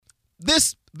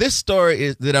this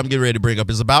story that I'm getting ready to bring up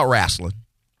is about wrestling,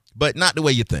 but not the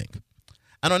way you think.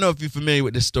 I don't know if you're familiar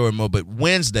with this story, Mo, but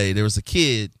Wednesday there was a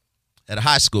kid at a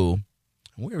high school.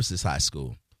 Where was this high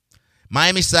school?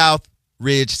 Miami South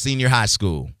Ridge Senior High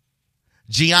School.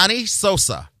 Gianni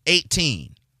Sosa,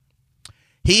 18.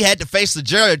 He had to face the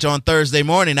judge on Thursday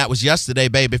morning. That was yesterday,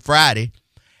 baby, Friday,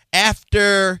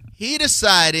 after he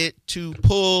decided to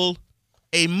pull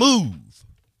a move,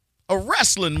 a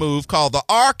wrestling move called the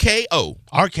RKO.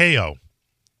 RKO.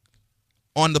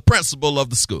 On the principal of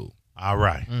the school. All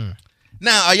right.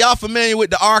 Now, are y'all familiar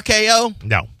with the RKO?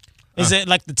 No. Is it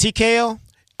like the TKO?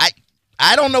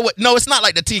 I don't know what. No, it's not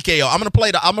like the TKO. I'm gonna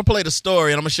play the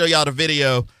story, and I'm gonna show y'all the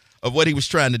video of what he was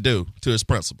trying to do to his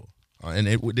principal, and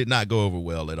it did not go over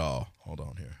well at all. Hold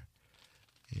on here.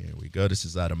 Here we go. This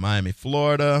is out of Miami,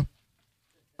 Florida.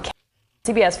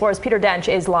 CBS 4's Peter Dench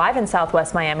is live in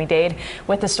Southwest Miami-Dade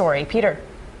with the story. Peter.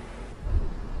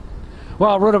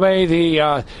 Well,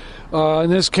 Rudabeh, in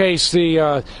this case,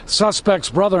 the suspect's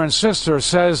brother and sister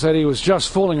says that he was just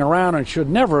fooling around and should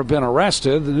never have been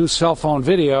arrested. The new cell phone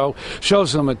video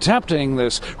shows them attempting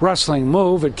this wrestling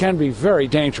move. It can be very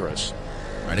dangerous.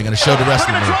 All right, they're going to show the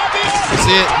wrestling move. You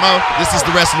see it, Mo? This is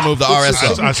the wrestling move, the RSO. It's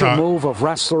the signature move of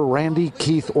wrestler Randy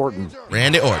Keith Orton.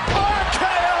 Randy Orton. RKO!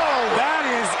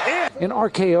 That is it! In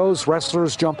RKO's,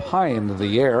 wrestlers jump high into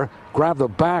the air, grab the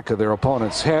back of their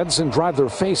opponent's heads, and drive their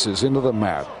faces into the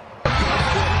mat.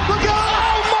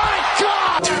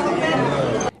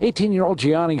 18-year-old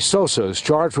Gianni Sosa is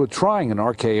charged with trying an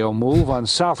RKO move on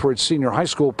Southridge Senior High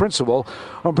School principal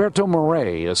Umberto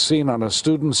Murray, as seen on a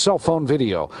student's cell phone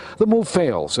video. The move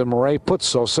fails, and Murray puts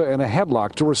Sosa in a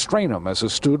headlock to restrain him as a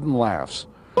student laughs.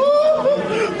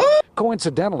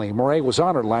 Coincidentally, Murray was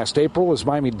honored last April as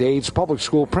Miami-Dade's Public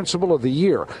School Principal of the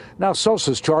Year. Now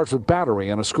Sosa's charged with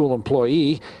battery on a school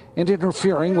employee and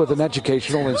interfering with an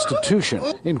educational institution.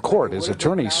 In court, his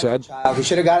attorney said, he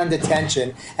should have gotten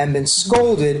detention and been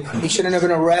scolded. He shouldn't have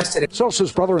been arrested.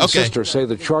 Sosa's brother and sister say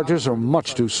the charges are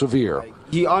much too severe.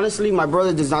 Honestly, my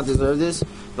brother does not deserve this.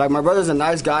 Like, my brother's a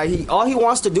nice guy. All he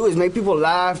wants to do is make people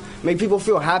laugh, make people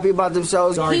feel happy about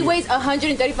themselves. He weighs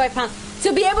 135 pounds.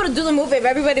 To be able to do the move, if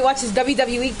everybody watches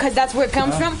WWE, because that's where it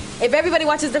comes from, if everybody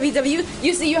watches WWE,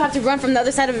 you see you have to run from the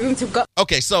other side of the room to go.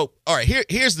 Okay, so, all right,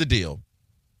 here's the deal.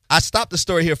 I stopped the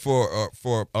story here for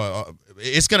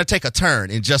it's going to take a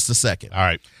turn in just a second. All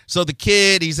right. So the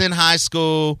kid, he's in high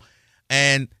school,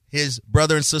 and his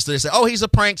brother and sister, they say, oh, he's a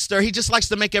prankster. He just likes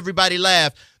to make everybody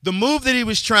laugh. The move that he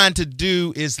was trying to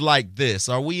do is like this.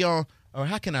 Are we on, or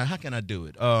how can I do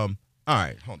it? All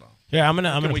right, hold on. Yeah, I'm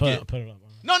gonna put it up.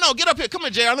 No, get up here. Come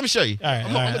on, JR. Let me show you. All right,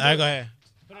 all right, go ahead.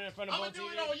 Put it in front of I'm going to do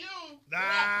it on you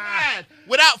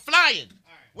without flying.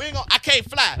 We ain't gonna, I can't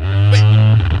fly.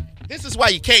 But this is why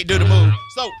you can't do the move.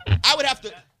 So I would have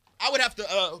to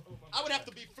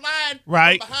be flying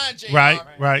right from behind JR right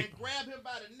and grab him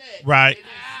by the neck right and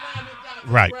then slam him down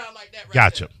to right the ground like that right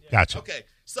gotcha there. Gotcha. Okay.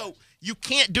 So you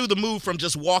can't do the move from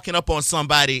just walking up on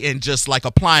somebody and just like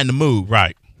applying the move.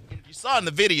 Right. You saw in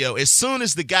the video, as soon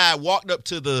as the guy walked up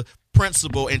to the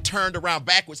principal and turned around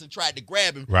backwards and tried to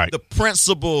grab him, right, the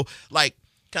principal like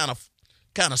kind of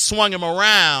swung him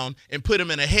around and put him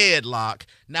in a headlock.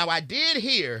 Now I did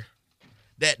hear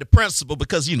that the principal,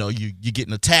 because you're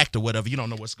getting attacked or whatever, you don't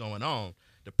know what's going on.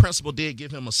 The principal did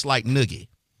give him a slight noogie.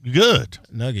 Good.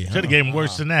 Nugget. Should have gave him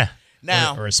worse than that.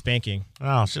 Now, or a spanking.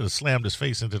 Oh, should have slammed his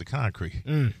face into the concrete.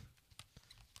 Getting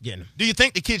him. Do you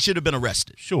think the kid should have been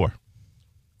arrested? Sure.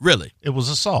 Really? It was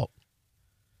assault.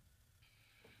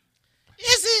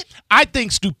 Is it? I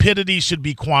think stupidity should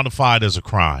be quantified as a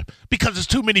crime because there's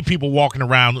too many people walking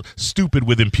around stupid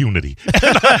with impunity.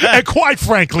 And quite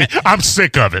frankly, I'm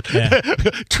sick of it. Yeah.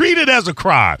 Treat it as a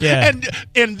crime. Yeah. And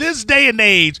in this day and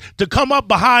age, to come up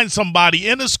behind somebody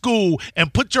in a school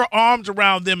and put your arms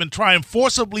around them and try and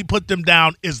forcibly put them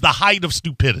down is the height of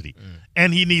stupidity.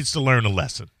 And he needs to learn a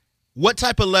lesson. What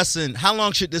type of lesson? How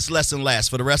long should this lesson last?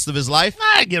 For the rest of his life?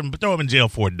 Throw him in jail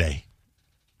for a day.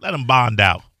 Let him bond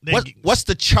out. What's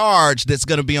the charge that's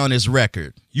going to be on his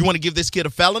record? You want to give this kid a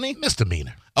felony?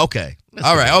 Misdemeanor. Okay.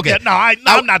 All right. Okay. Yeah, no,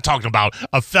 I'm not talking about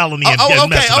a felony and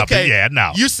messing up. Yeah,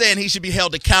 no. You saying he should be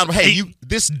held accountable? Hey,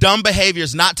 this dumb behavior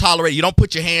is not tolerated. You don't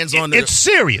put your hands on it. It's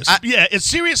serious. It's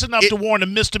serious enough to warrant a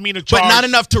misdemeanor charge. But not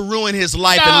enough to ruin his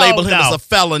life and label him as a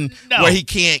felon where he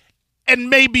can't. And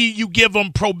maybe you give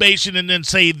him probation and then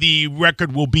say the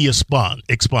record will be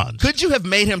expunged. Could you have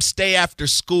made him stay after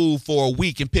school for a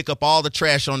week and pick up all the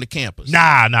trash on the campus?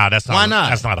 Nah, that's not. Why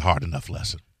not? That's not a hard enough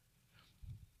lesson.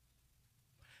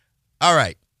 All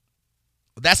right.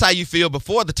 That's how you feel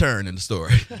before the turn in the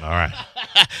story. All right.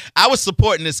 I was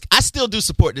supporting this. I still do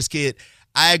support this kid.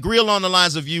 I agree along the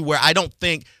lines of you where I don't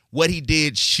think what he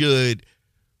did should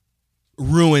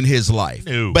ruin his life.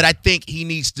 No. But I think he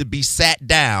needs to be sat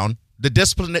down. The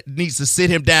discipline needs to sit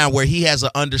him down where he has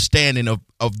an understanding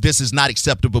of this is not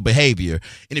acceptable behavior.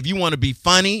 And if you want to be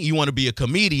funny, you want to be a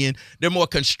comedian, there are more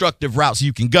constructive routes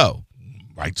you can go.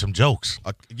 Write some jokes.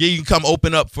 You can come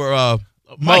open up for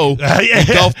Mo in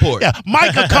Gulfport. Yeah,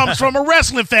 Micah comes from a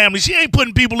wrestling family. She ain't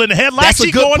putting people in the headlock.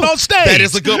 She's going on stage. That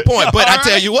is a good point. But I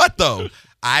tell you what, though,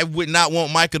 I would not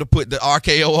want Micah to put the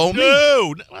RKO on me.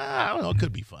 No, I don't know. It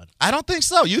could be fun. I don't think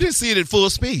so. You didn't see it at full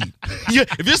speed.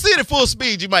 If you see it at full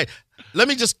speed, you might. Let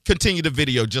me just continue the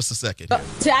video just a second.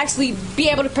 To actually be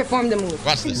able to perform the move.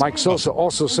 Watch this. Mike Sosa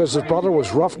also says his brother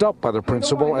was roughed up by the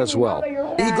principal as well. He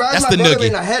grabs my brother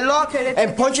in a headlock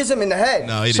and punches him in the head.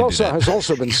 No, he didn't do Sosa that. has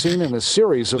also been seen in a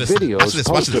series of Listen, watch videos this,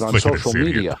 watch posted this. on Look at social this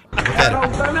video. media.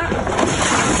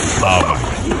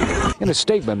 Oh, In a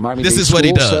statement, Miami This Dade is what he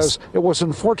School does. says it was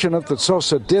unfortunate that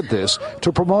Sosa did this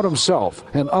to promote himself,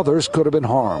 and others could have been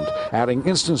harmed, adding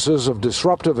instances of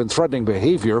disruptive and threatening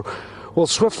behavior will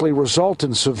swiftly result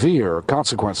in severe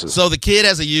consequences. So the kid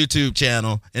has a YouTube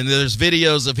channel, and there's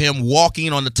videos of him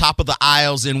walking on the top of the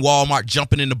aisles in Walmart,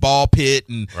 jumping in the ball pit,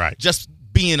 and just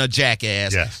being a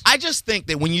jackass. Yes. I just think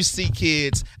that when you see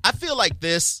kids, I feel like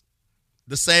this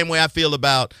the same way I feel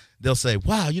about, they'll say,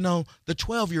 wow, the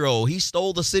 12-year-old, he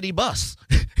stole the city bus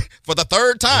for the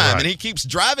third time, and he keeps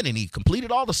driving, and he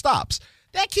completed all the stops.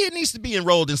 That kid needs to be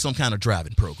enrolled in some kind of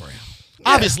driving program.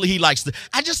 Yeah. Obviously, he likes to.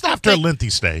 I just after a lengthy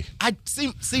stay. I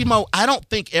see, Mo. I don't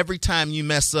think every time you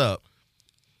mess up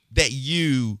that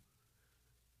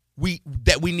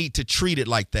we need to treat it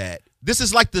like that. This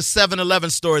is like the 7-Eleven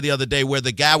story the other day where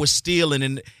the guy was stealing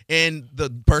and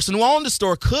the person who owned the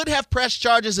store could have pressed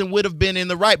charges and would have been in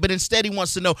the right, but instead he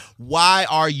wants to know, why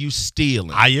are you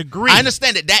stealing? I agree. I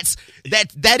understand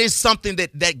that is something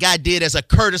that guy did as a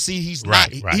courtesy. He's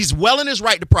he's well in his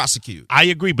right to prosecute. I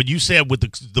agree, but you said with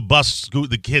the bus,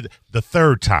 the kid, the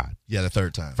third time. Yeah, the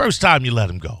third time. First time you let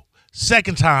him go.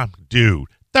 Second time, dude.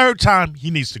 Third time,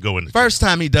 he needs to go in the First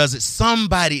time he does it,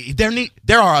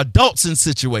 there are adults in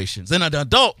situations, and an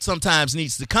adult sometimes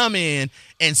needs to come in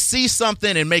and see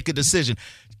something and make a decision.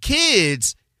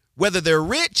 Kids, whether they're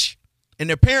rich and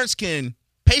their parents can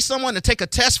pay someone to take a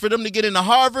test for them to get into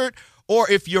Harvard,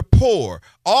 or if you're poor,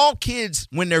 all kids,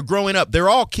 when they're growing up, they're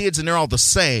all kids and they're all the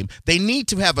same. They need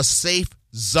to have a safe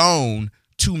zone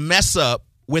to mess up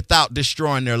without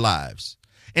destroying their lives.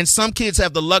 And some kids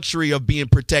have the luxury of being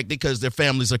protected because their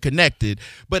families are connected.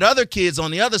 But other kids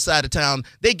on the other side of town,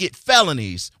 they get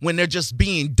felonies when they're just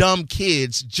being dumb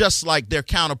kids, just like their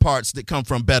counterparts that come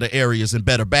from better areas and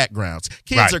better backgrounds.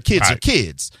 Kids are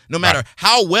kids. No matter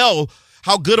how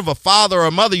good of a father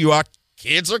or mother you are,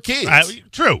 kids are kids.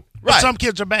 True. But some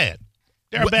kids are bad.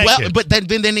 They're bad kids. But then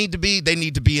they need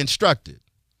to be instructed.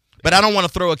 But I don't want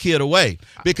to throw a kid away,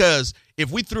 because if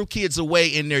we threw kids away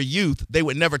in their youth, they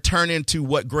would never turn into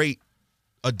what great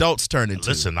adults turn into.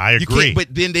 Listen, I agree. But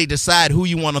then they decide who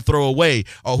you want to throw away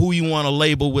or who you want to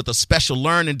label with a special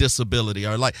learning disability,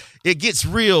 or like it gets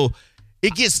real.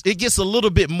 It gets a little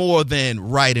bit more than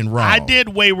right and wrong. I did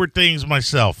wayward things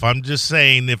myself. I'm just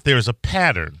saying, if there's a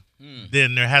pattern,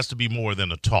 then there has to be more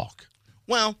than a talk.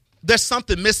 Well, there's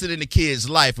something missing in the kid's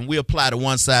life, and we apply to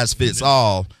one size fits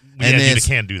all. And then you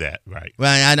can't do that, right?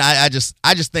 Well, I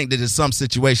just think that there's some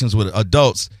situations with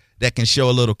adults that can show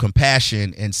a little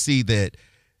compassion and see that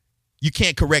you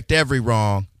can't correct every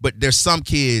wrong, but there's some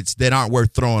kids that aren't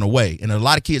worth throwing away. And a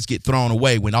lot of kids get thrown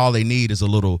away when all they need is a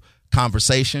little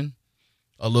conversation,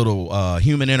 a little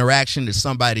human interaction, to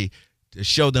somebody to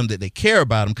show them that they care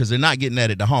about them, because they're not getting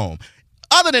that at the home.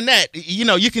 Other than that,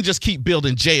 you can just keep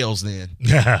building jails then.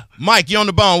 Mike, you on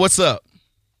the bone. What's up?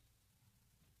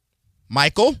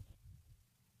 Michael?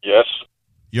 Yes.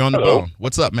 You're on the bone.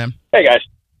 What's up, man? Hey, guys.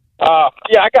 I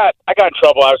got in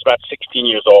trouble. I was about 16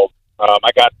 years old.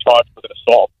 I got charged with an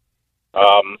assault.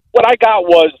 What I got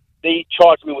was they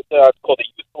charged me with called a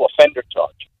youthful offender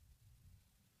charge.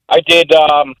 I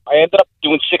ended up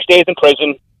doing 6 days in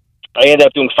prison. I ended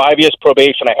up doing 5 years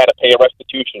probation. I had to pay a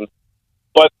restitution.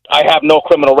 But I have no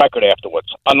criminal record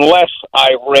afterwards, unless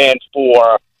I ran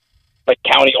for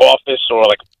county office or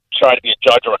trying to be a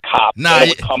judge or a cop. Nah,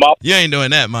 come up. You ain't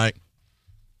doing that, Mike.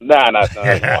 Nah,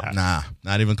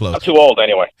 not even close. I'm too old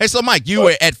anyway. Hey, so Mike, you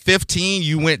were at 15.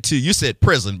 You said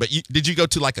prison, but did you go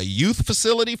to a youth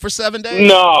facility for 7 days?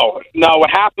 No. What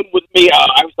happened with me?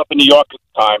 I was up in New York at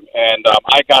the time, and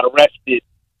I got arrested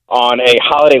on a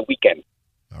holiday weekend.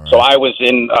 Right. So I was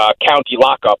in county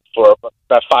lockup for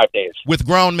about 5 days with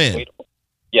grown men.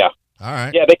 Yeah. All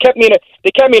right. Yeah, they kept me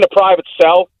in a private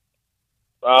cell.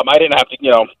 I didn't have to,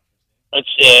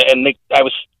 I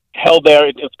was held there.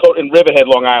 It's called in Riverhead,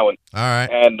 Long Island. All right.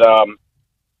 And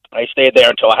I stayed there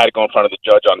until I had to go in front of the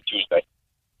judge on Tuesday.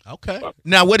 Okay.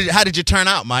 Now, how did you turn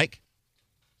out, Mike?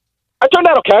 I turned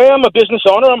out okay. I'm a business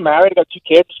owner. I'm married. I got 2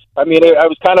 kids. I mean, I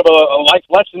was kind of a life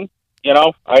lesson. You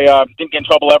know, I didn't get in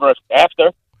trouble ever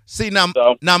after. See, now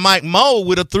Mike Moe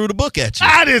would have threw the book at you.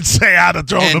 I didn't say I'd have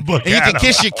thrown the book at you him. can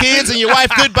kiss your kids and your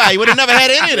wife goodbye. You would have never had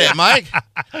any of that, Mike.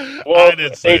 Well, I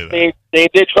didn't say that. They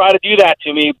did try to do that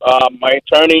to me. My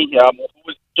attorney, who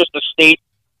was just a state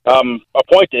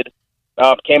appointed,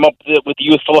 came up with the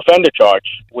youthful offender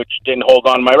charge, which didn't hold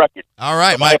on my record. All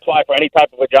right, if Mike. I apply for any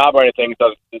type of a job or anything,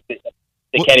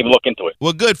 they can't even look into it.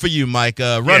 Well, good for you, Mike.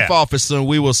 Run for office soon.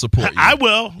 We will support you. I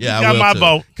will. Yeah, you got my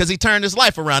vote. Because he turned his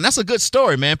life around. That's a good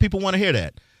story, man. People want to hear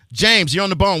that. James, you're on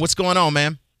the bone. What's going on,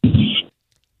 man?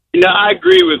 You know, I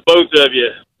agree with both of you,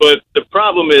 but the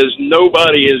problem is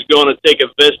nobody is going to take a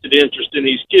vested interest in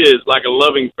these kids like a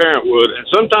loving parent would, and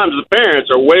sometimes the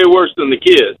parents are way worse than the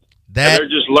kids. And they're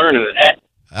just learning it.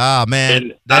 Ah,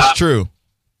 man, that's true.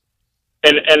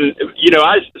 And you know,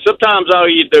 sometimes I'll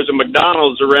eat. There's a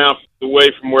McDonald's around the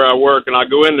way from where I work, and I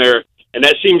go in there, and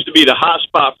that seems to be the hot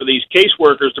spot for these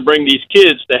caseworkers to bring these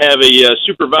kids to have a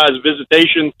supervised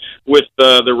visitation with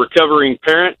the recovering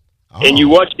parent. Oh. And you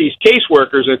watch these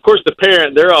caseworkers, and of course the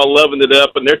parent, they're all loving it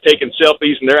up, and they're taking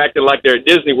selfies, and they're acting like they're at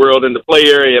Disney World in the play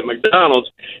area at McDonald's.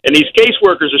 And these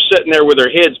caseworkers are sitting there with their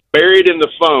heads buried in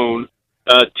the phone,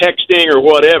 texting or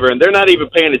whatever, and they're not even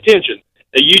paying attention.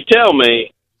 Now, you tell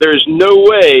me there's no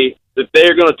way that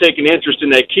they're going to take an interest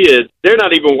in that kid. They're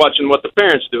not even watching what the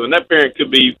parent's doing. That parent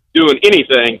could be doing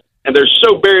anything, and they're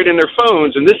so buried in their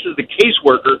phones, and this is the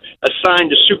caseworker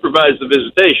assigned to supervise the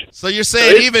visitation. So you're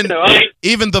saying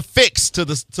even the fix to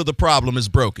the problem is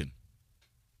broken?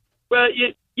 Well,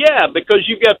 yeah, because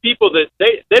you've got people that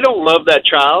they don't love that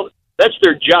child. That's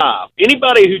their job.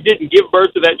 Anybody who didn't give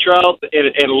birth to that child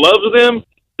and loves them,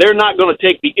 they're not going to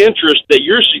take the interest that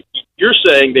you're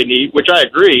saying they need, which I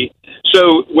agree.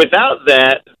 So without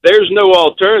that, there's no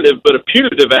alternative but a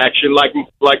punitive action like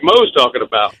Mo's talking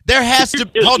about. There has to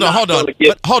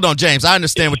hold on, James. I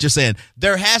understand what you're saying.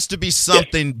 There has to be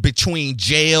something between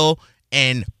jail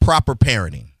and proper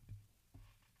parenting.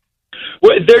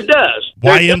 Well, there does.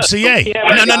 YMCA.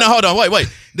 No, hold on. Wait.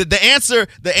 The answer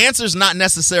is not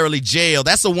necessarily jail.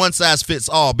 That's a one size fits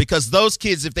all, because those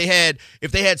kids, if they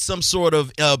had some sort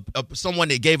of someone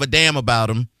that gave a damn about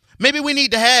them, maybe we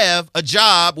need to have a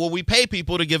job where we pay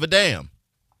people to give a damn.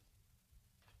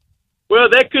 Well,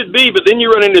 that could be, but then you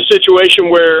run into a situation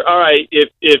where, all right, if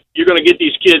you're going to get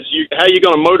these kids, how are you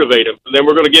going to motivate them? Then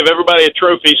we're going to give everybody a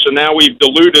trophy, so now we've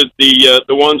diluted the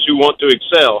ones who want to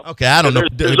excel. Okay, I don't know.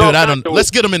 Dude, let's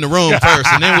get them in the room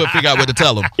first, and then we'll figure out what to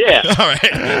tell them. Yeah. All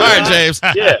right, James.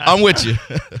 Yeah. I'm with you.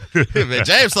 Man,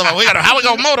 James, how we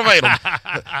going to motivate them?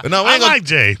 No, I like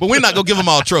James. But we're not going to give them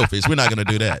all trophies. We're not going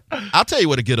to do that. I'll tell you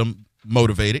what to get them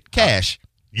motivated. Cash.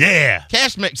 Yeah.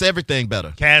 Cash makes everything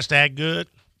better. Cash that good?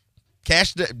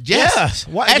 Cash, yes.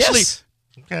 Actually, yes.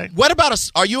 Okay. What about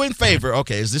are you in favor?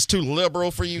 Okay, is this too liberal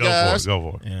for you guys?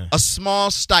 Go for it. Yeah. A small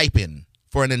stipend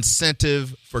for an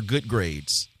incentive for good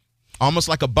grades, almost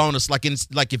like a bonus. Like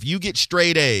if you get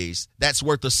straight A's, that's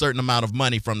worth a certain amount of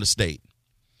money from the state.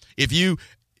 If you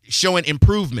showing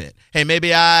improvement, hey,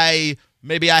 maybe I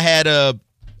had a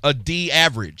D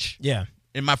average. Yeah.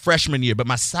 In my freshman year, but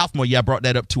my sophomore year, I brought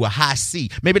that up to a high C.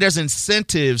 Maybe there's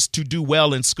incentives to do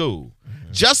well in school.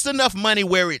 Mm-hmm. Just enough money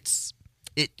where it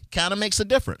kind of makes a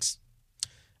difference.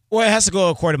 Well, it has to go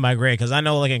according to my grade, because I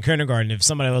know, like, in kindergarten, if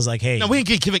somebody was like, hey. No, we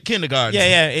can give it kindergarten.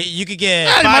 Yeah, you could get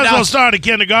 $5. You might as well start at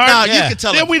kindergarten. No, you can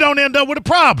tell then we don't end up with a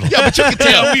problem. Yeah, but you can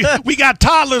tell. we got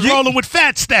toddlers rolling with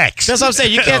fat stacks. That's what I'm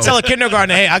saying. You can't tell a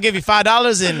kindergartner, hey, I'll give you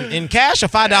 $5 in cash or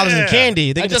 $5 in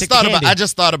candy. I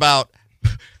just thought about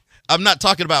I'm not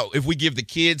talking about if we give the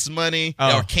kids money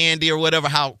or candy or whatever,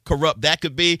 how corrupt that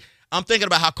could be. I'm thinking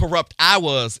about how corrupt I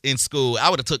was in school. I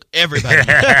would have took everybody.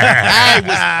 I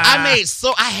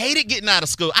hated getting out of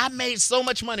school. I made so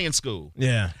much money in school.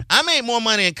 Yeah. I made more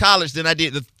money in college than I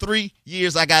did the 3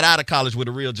 years I got out of college with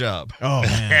a real job. Oh,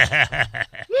 man.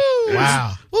 Woo.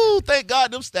 Wow. Woo, thank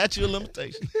God them statute of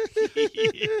limitations.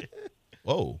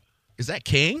 Whoa. Is that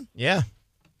King? Yeah.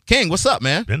 King, what's up,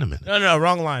 man? Been a minute. No,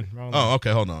 wrong line. Oh,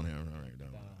 okay. Hold on here.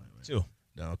 2.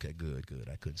 Okay, good.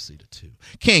 I couldn't see the 2.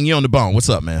 King, you on the bone. What's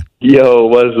up, man? Yo,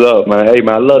 what's up, man? Hey,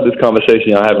 man, I love this conversation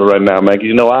y'all having right now, man. 'Cause,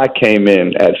 you know, I came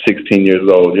in at 16 years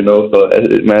old, you know, so,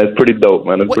 man, it's pretty dope,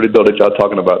 man. It's pretty dope that y'all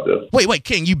talking about this. Wait,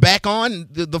 King, you back on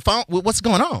the phone? What's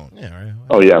going on? Yeah, right.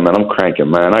 Oh, yeah, man, I'm cranking,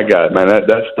 man. I got it, man.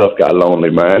 That stuff got lonely,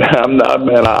 man. I'm not,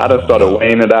 man, I done started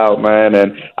weighing it out, man,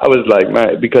 and I was like,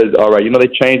 man, because, all right, you know, they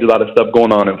changed a lot of stuff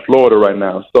going on in Florida right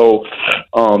now, so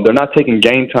they're not taking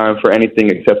game time for anything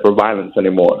except for violence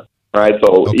anymore. Right,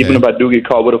 so even if I do get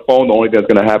caught with a phone, the only thing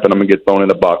that's going to happen, I'm going to get thrown in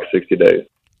the box 60 days.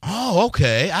 Oh,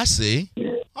 okay, I see.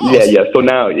 Yeah. So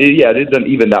now, it done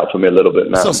evened out for me a little bit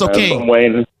now. So King,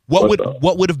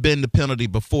 what would have been the penalty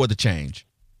before the change?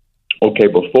 Okay,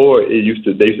 before they used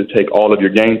to take all of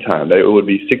your game time. It would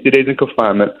be 60 days in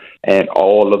confinement and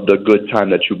all of the good time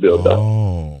that you build up.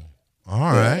 Oh,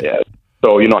 all right. Yeah.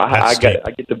 So, you know, I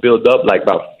get to build up like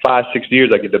about 5-6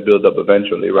 years. I get to build up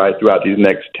eventually, right? Throughout these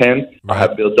next 10, I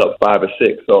have built up 5 or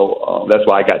 6. So that's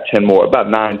why I got 10 more, about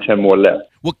 9-10 more left.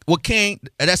 Well, King,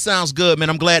 that sounds good, man.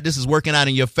 I'm glad this is working out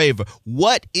in your favor.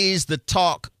 What is the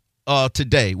talk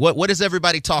today? What is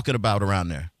everybody talking about around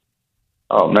there?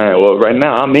 Oh, man. Well, right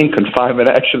now, I'm in confinement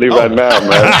actually right now, man.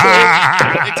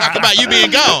 They talk about you being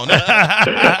gone.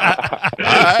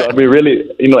 Right. So, I mean,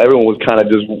 really, you know, everyone was kind of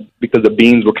just, because the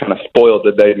beans were kind of spoiled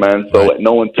today, man. So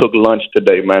no one took lunch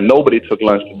today, man. Nobody took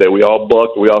lunch today. We all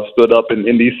bucked. We all stood up in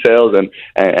these cells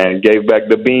and gave back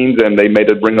the beans, and they made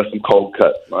us bring us some cold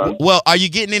cuts, man. Well, are you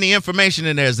getting any information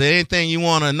in there? Is there anything you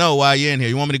want to know while you're in here?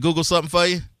 You want me to Google something for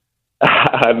you?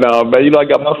 No, man. You know, I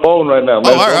got my phone right now,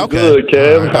 man. Oh, all right, okay. Good,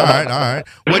 Kev. All right.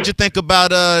 What'd you think about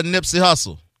Nipsey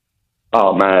Hussle?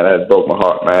 Oh, man, that broke my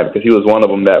heart, man, because he was one of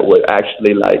them that would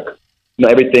actually, like, you know,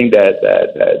 everything that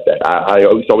I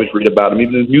used to always read about him,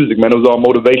 even his music, man, it was all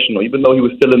motivational. Even though he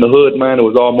was still in the hood, man, it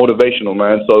was all motivational,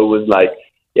 man. So it was like,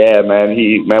 yeah, man,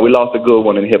 we lost a good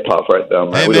one in hip-hop right there,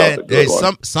 man. We lost a good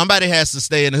one. Somebody has to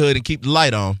stay in the hood and keep the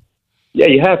light on. Yeah,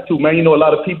 you have to, man. You know, a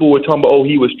lot of people were talking about,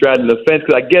 he was straddling the fence.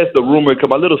 Because I guess the rumor, because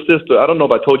my little sister, I don't know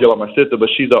if I told you about my sister, but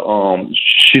she's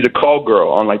a call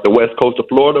girl on, like, the west coast of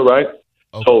Florida, right?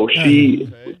 Okay. So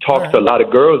she talks to a lot of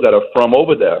girls that are from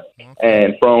over there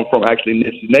and from actually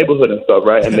Nipsey's neighborhood and stuff,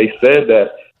 right? And they said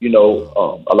that, you know,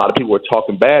 a lot of people were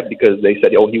talking bad because they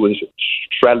said, he was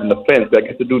straddling the fence. I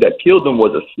guess the dude that killed him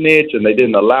was a snitch, and they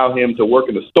didn't allow him to work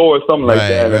in the store or something like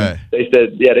that. And they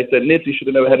said Nipsey should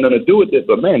have never had nothing to do with it.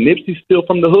 But man, Nipsey's still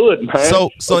from the hood, man.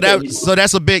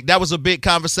 That was a big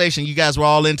conversation. You guys were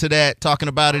all into that, talking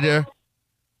about it there.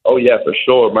 Oh yeah, for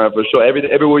sure, man, for sure.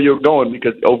 Everywhere you're going,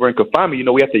 because over in confinement, you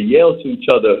know, we have to yell to each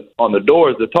other on the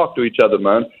doors to talk to each other,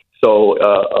 man. So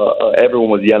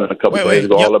everyone was yelling a couple days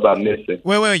ago all about Nipsey.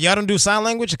 Wait, y'all don't do sign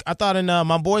language? I thought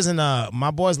my boys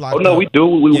like. Oh no, we do,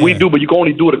 we do, but you can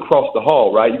only do it across the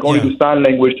hall, right? You can only do sign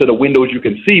language to the windows you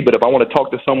can see. But if I want to talk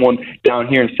to someone down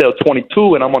here in cell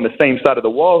 22 and I'm on the same side of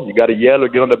the wall, you got to yell or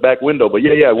get on the back window. But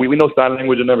yeah, we know sign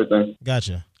language and everything.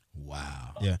 Gotcha. Wow.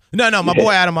 Yeah. No, my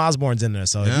boy Adam Osborne's in there.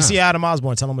 So if you see Adam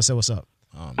Osborne, tell him I said what's up.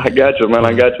 Oh, I got you, man.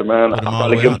 I'll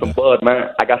probably give him some bud,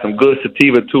 man. I got some good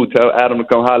sativa, too. Tell Adam to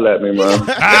come holler at me, man. Listen,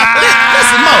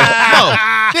 Mo,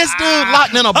 this dude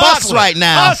locked in a box right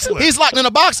now. Hustling. He's locked in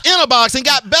a box and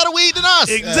got better weed than us.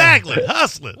 Exactly.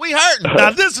 Hustling. We hurting.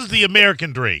 Now, this is the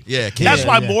American dream. Yeah, that's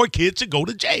why more kids should go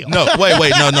to jail. No,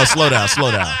 wait. No, slow down.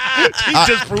 He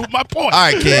just proved my point. All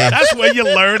right, King. That's where you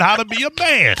learn how to be a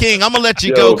man. King, I'm going to let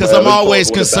you go because I'm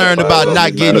always concerned about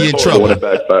not getting you in trouble.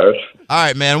 All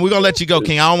right, man. We're going to let you go,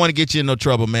 King. I don't want to get you in no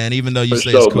trouble, man, even though you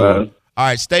say it's cool. Man. All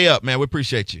right, stay up, man. We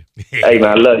appreciate you. Hey,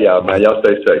 man, I love y'all, man. Y'all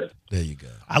stay safe. There you go.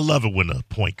 I love it when a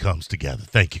point comes together.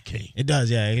 Thank you, King. It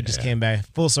does, yeah. It just came back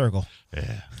full circle.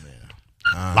 Yeah.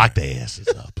 Lock the asses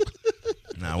up.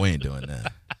 Nah, we ain't doing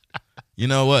that. You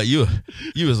know what? You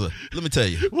was let me tell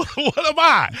you. What am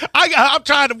I? I'm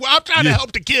trying to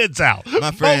help the kids out. My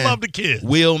friend, Mo love the kids.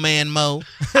 Wheelman Mo.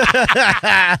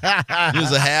 You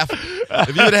was a half.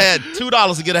 If you would have had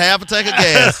 $2 to get a half a tank of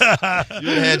gas, you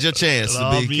would have had your chance to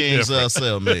be King's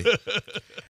cellmate.